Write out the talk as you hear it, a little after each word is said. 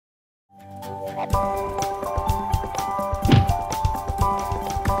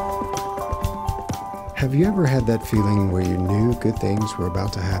Have you ever had that feeling where you knew good things were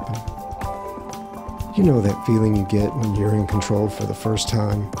about to happen? You know that feeling you get when you're in control for the first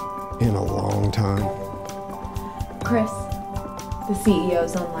time in a long time? Chris, the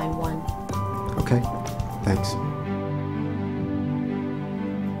CEO's on line 1. Okay, thanks.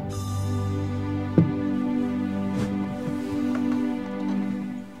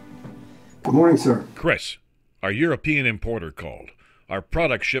 Good morning, sir. Chris, our European importer called. Our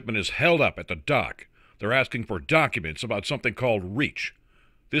product shipment is held up at the dock. They're asking for documents about something called REACH.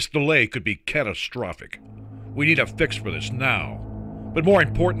 This delay could be catastrophic. We need a fix for this now. But more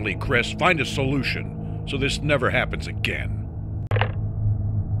importantly, Chris, find a solution so this never happens again.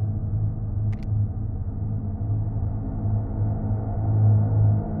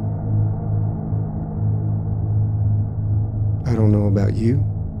 I don't know about you,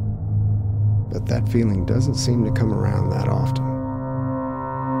 but that feeling doesn't seem to come around that often.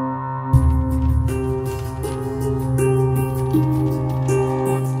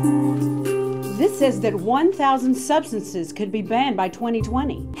 This says that 1,000 substances could be banned by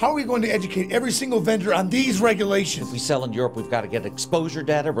 2020. How are we going to educate every single vendor on these regulations? If we sell in Europe, we've got to get exposure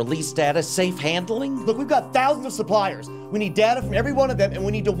data, release data, safe handling. Look, we've got thousands of suppliers. We need data from every one of them, and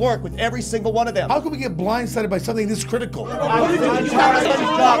we need to work with every single one of them. How can we get blindsided by something this critical?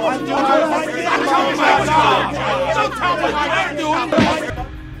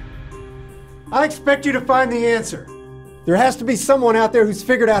 I expect you to find the answer. There has to be someone out there who's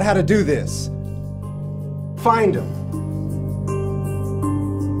figured out how to do this. Find them.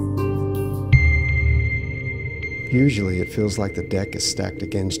 Usually it feels like the deck is stacked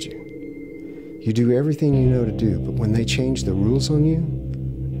against you. You do everything you know to do, but when they change the rules on you,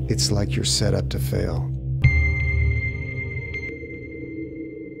 it's like you're set up to fail.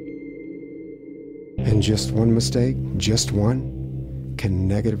 And just one mistake, just one, can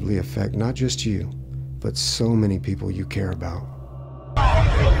negatively affect not just you, but so many people you care about.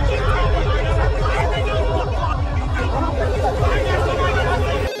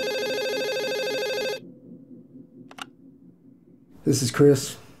 This is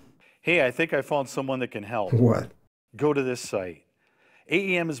Chris. Hey, I think I found someone that can help. What? Go to this site.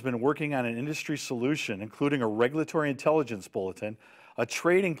 AEM has been working on an industry solution, including a regulatory intelligence bulletin, a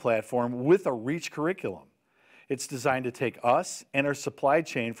trading platform with a REACH curriculum. It's designed to take us and our supply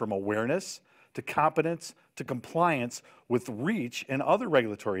chain from awareness to competence to compliance with REACH and other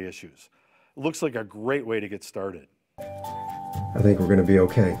regulatory issues. It looks like a great way to get started. I think we're going to be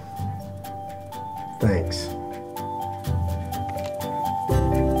okay.